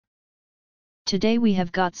Today we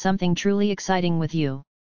have got something truly exciting with you.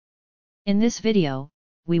 In this video,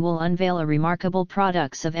 we will unveil a remarkable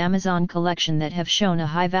products of Amazon collection that have shown a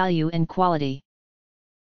high value and quality.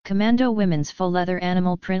 Commando Women's Faux Leather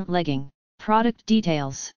Animal Print Legging. Product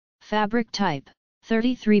details: fabric type,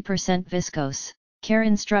 33% viscose, care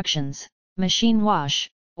instructions, machine wash,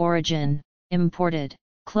 origin, imported,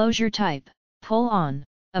 closure type, pull-on.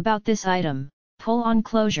 About this item, pull-on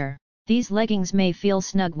closure. These leggings may feel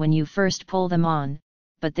snug when you first pull them on,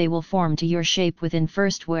 but they will form to your shape within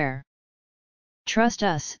first wear. Trust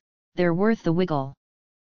us, they're worth the wiggle.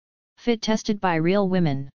 Fit tested by real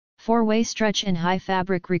women, 4-way stretch and high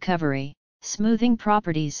fabric recovery, smoothing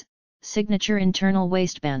properties, signature internal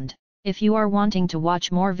waistband. If you are wanting to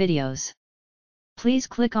watch more videos, please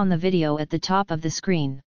click on the video at the top of the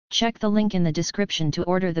screen, check the link in the description to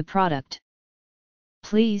order the product.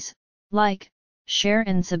 Please, like, share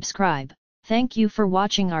and subscribe. Thank you for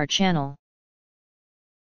watching our channel.